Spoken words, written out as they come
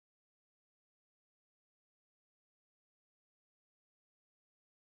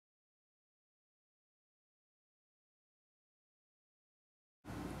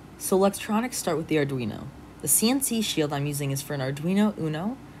So electronics start with the Arduino. The CNC shield I'm using is for an Arduino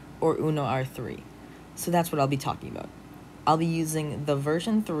Uno or Uno R3. So that's what I'll be talking about. I'll be using the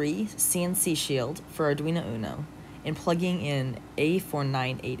version 3 CNC shield for Arduino Uno and plugging in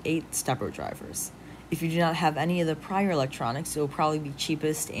A4988 stepper drivers. If you do not have any of the prior electronics, it will probably be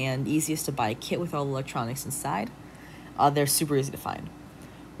cheapest and easiest to buy a kit with all the electronics inside. They're super easy to find.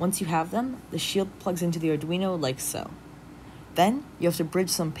 Once you have them, the shield plugs into the Arduino like so. Then, you have to bridge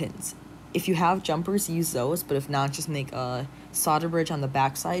some pins. If you have jumpers, use those, but if not, just make a solder bridge on the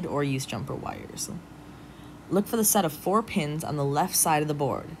backside or use jumper wires. Look for the set of 4 pins on the left side of the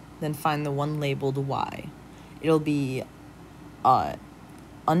board, then find the one labeled Y. It'll be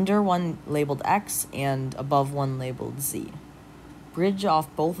under one labeled X and above one labeled Z. Bridge off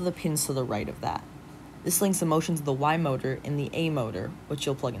both of the pins to the right of that. This links the motion to the Y motor and the A motor, which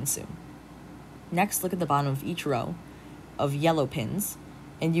you'll plug in soon. Next, look at the bottom of each row of yellow pins,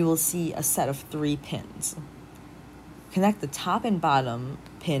 and you will see a set of 3 pins. Connect the top and bottom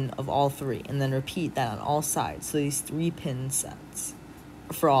pin of all 3, and then repeat that on all sides, so these 3 pin sets,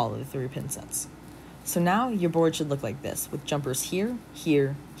 for all of the 3 pin sets. So now your board should look like this, with jumpers here,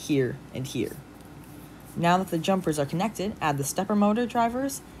 here, here, and here. Now that the jumpers are connected, add the stepper motor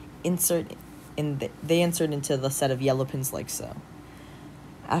drivers, they insert into the set of yellow pins like so.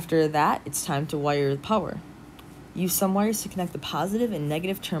 After that, it's time to wire the power. Use some wires to connect the positive and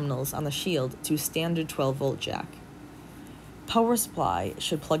negative terminals on the shield to a standard 12-volt jack. Power supply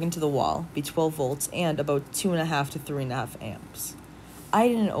should plug into the wall, be 12 volts, and about 2.5 to 3.5 amps. I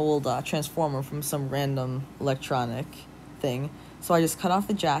had an old transformer from some random electronic thing, so I just cut off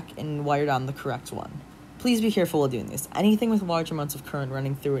the jack and wired on the correct one. Please be careful while doing this. Anything with large amounts of current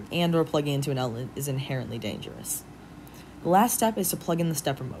running through it and or plugging into an outlet is inherently dangerous. The last step is to plug in the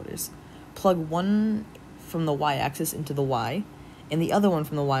stepper motors. Plug one from the y-axis into the y, and the other one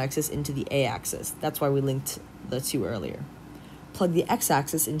from the y-axis into the a-axis. That's why we linked the 2 earlier. Plug the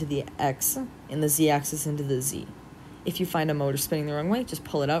x-axis into the x, and the z-axis into the z. If you find a motor spinning the wrong way, just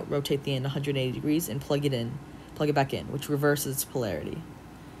pull it out, rotate the end 180 degrees, and plug it back in, which reverses its polarity.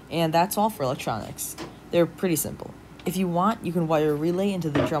 And that's all for electronics. They're pretty simple. If you want, you can wire a relay into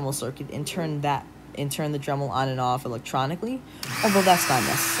the Dremel circuit and turn the Dremel on and off electronically, although that's not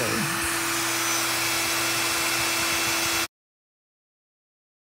necessary.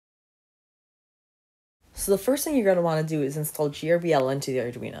 So the first thing you're going to want to do is install GRBL into the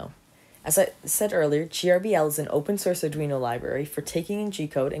Arduino. As I said earlier, GRBL is an open source Arduino library for taking in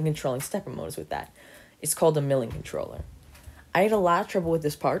G-code and controlling stepper motors with that. It's called a milling controller. I had a lot of trouble with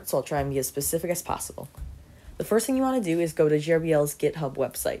this part, so I'll try and be as specific as possible. The first thing you want to do is go to GRBL's GitHub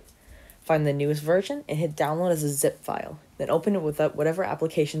website. Find the newest version and hit download as a zip file. Then open it with whatever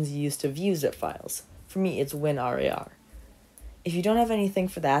applications you use to view zip files. For me, it's WinRAR. If you don't have anything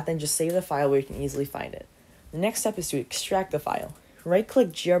for that, then just save the file where you can easily find it. The next step is to extract the file.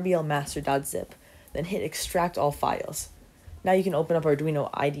 Right-click grbl-master.zip, then hit extract all files. Now you can open up Arduino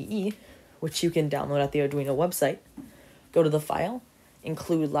Ide, which you can download at the Arduino website. Go to the file,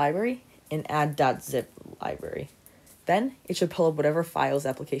 include library, and add .zip library. Then it should pull up whatever files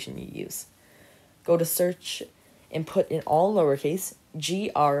application you use. Go to search and put in all lowercase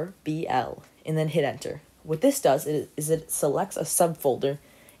GRBL, and then hit enter. What this does is it selects a subfolder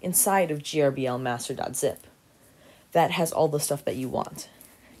inside of grbl-master.zip. That has all the stuff that you want.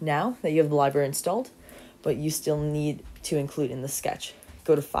 Now that you have the library installed, but you still need to include in the sketch,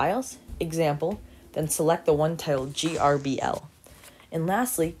 go to Files, Example, then select the one titled GRBL. And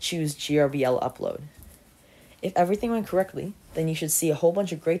lastly, choose GRBL Upload. If everything went correctly, then you should see a whole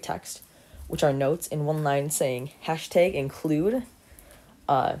bunch of gray text, which are notes in one line saying #include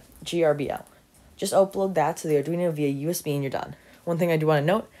GRBL. Just upload that to the Arduino via USB and you're done. One thing I do want to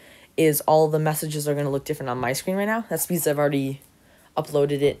note is all the messages are going to look different on my screen right now. That's because I've already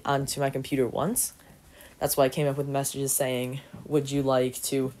uploaded it onto my computer once. That's why I came up with messages saying, would you like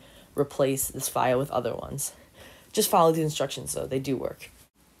to replace this file with other ones? Just follow the instructions though, they do work.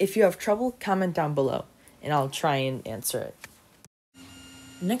 If you have trouble, comment down below, and I'll try and answer it.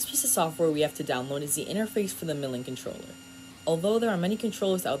 The next piece of software we have to download is the interface for the milling controller. Although there are many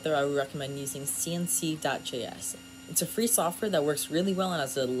controllers out there, I would recommend using CNC.js. It's a free software that works really well and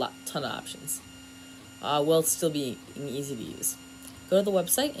has a ton of options, while still being easy to use. Go to the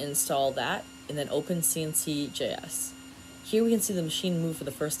website and install that, and then open CNC.js. Here we can see the machine move for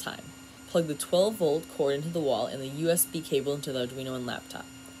the first time. Plug the 12-volt cord into the wall and the USB cable into the Arduino and laptop.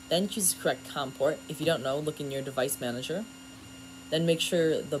 Then choose the correct COM port. If you don't know, look in your device manager. Then make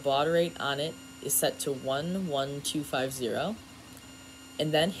sure the baud rate on it is set to 11250,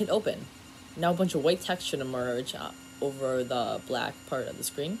 and then hit open. Now a bunch of white text should emerge over the black part of the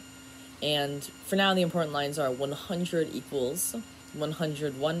screen. And for now, the important lines are 100 equals,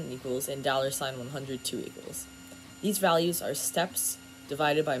 101 equals, and $102 equals. These values are steps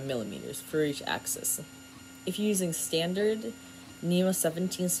divided by millimeters for each axis. If you're using standard NEMA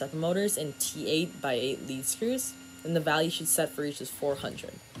 17 stepper motors and T8x8 lead screws, then the value you should set for each is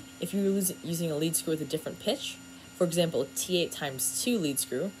 400. If you're using a lead screw with a different pitch, for example, a T8 times 2 lead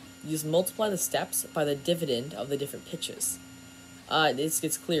screw, you just multiply the steps by the dividend of the different pitches. This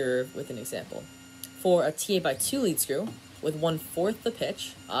gets clearer with an example. For a T8x2 lead screw, with 1/4 the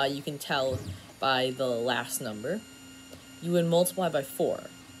pitch, you can tell by the last number, you would multiply by 4,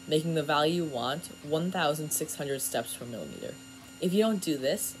 making the value you want 1,600 steps per millimeter. If you don't do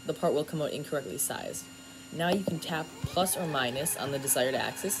this, the part will come out incorrectly sized. Now you can tap plus or minus on the desired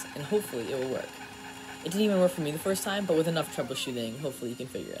axis, and hopefully it will work. It didn't even work for me the first time, but with enough troubleshooting, hopefully you can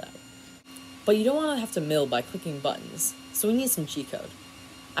figure it out. But you don't want to have to mill by clicking buttons, so we need some G-code.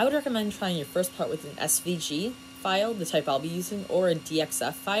 I would recommend trying your first part with an SVG file, the type I'll be using, or a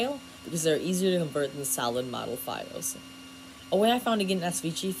DXF file, because they're easier to convert than solid model files. A way I found to get an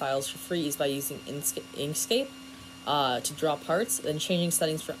SVG files for free is by using Inkscape to draw parts, then changing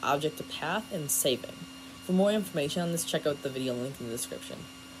settings for object to path and saving. For more information on this, check out the video link in the description.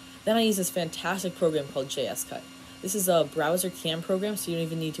 Then I use this fantastic program called JSCut. This is a browser CAM program, so you don't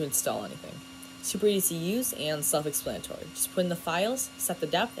even need to install anything. Super easy to use and self-explanatory. Just put in the files, set the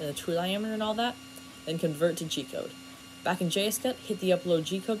depth and the true diameter and all that, then convert to G-code. Back in JSCut, hit the upload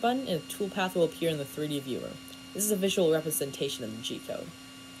G-code button and a toolpath will appear in the 3D viewer. This is a visual representation of the G-code.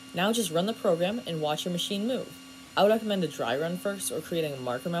 Now just run the program and watch your machine move. I would recommend a dry run first or creating a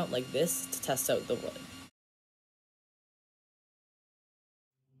marker mount like this to test out the wood.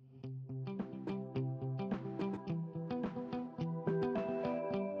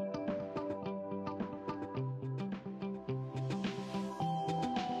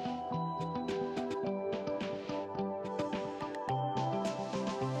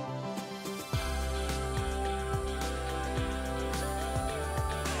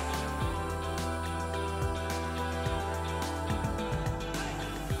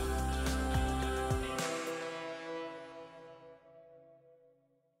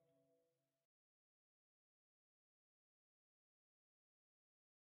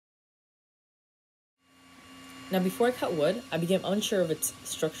 Now before I cut wood, I became unsure of its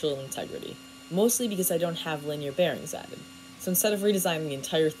structural integrity, mostly because I don't have linear bearings added. So instead of redesigning the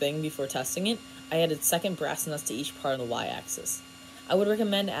entire thing before testing it, I added second brass nuts to each part on the y-axis. I would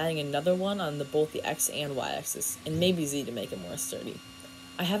recommend adding another one on both the x and y-axis, and maybe z to make it more sturdy.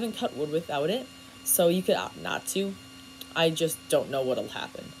 I haven't cut wood without it, so you could opt not to. I just don't know what'll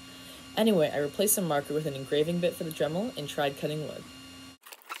happen. Anyway, I replaced the marker with an engraving bit for the Dremel and tried cutting wood.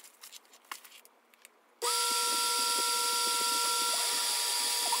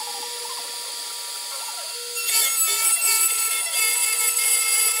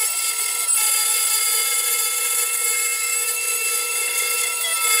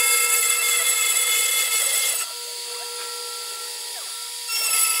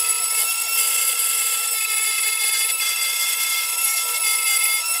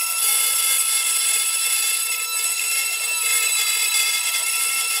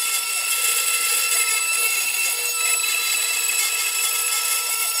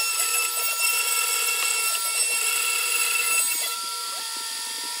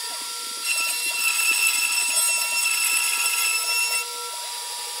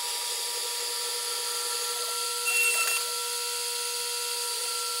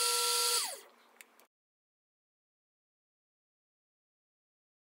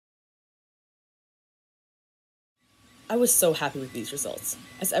 I was so happy with these results,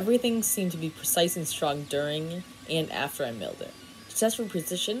 as everything seemed to be precise and strong during and after I milled it. To test for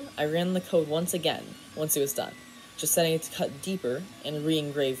precision, I ran the code once again, once it was done, just setting it to cut deeper and it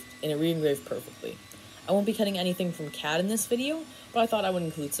re-engraved perfectly. I won't be cutting anything from CAD in this video, but I thought I would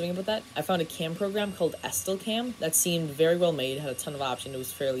include something about that. I found a CAM program called Cam that seemed very well made, had a ton of options, it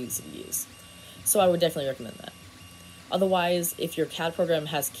was fairly easy to use. So I would definitely recommend that. Otherwise, if your CAD program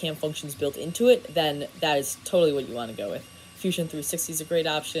has CAM functions built into it, then that is totally what you want to go with. Fusion 360 is a great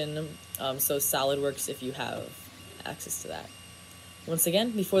option, so SolidWorks if you have access to that. Once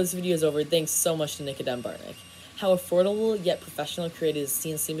again, before this video is over, thanks so much to Nikodem Bartnik. How affordable yet professional created his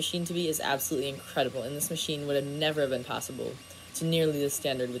CNC machine to be is absolutely incredible, and this machine would have never been possible to nearly this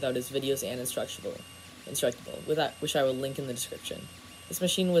standard without his videos and instructable, which I will link in the description. This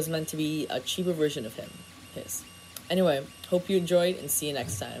machine was meant to be a cheaper version of his. Anyway, hope you enjoyed and see you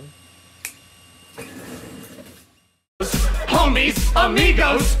next time. Homies,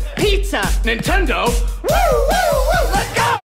 amigos, pizza, Nintendo, woo woo woo!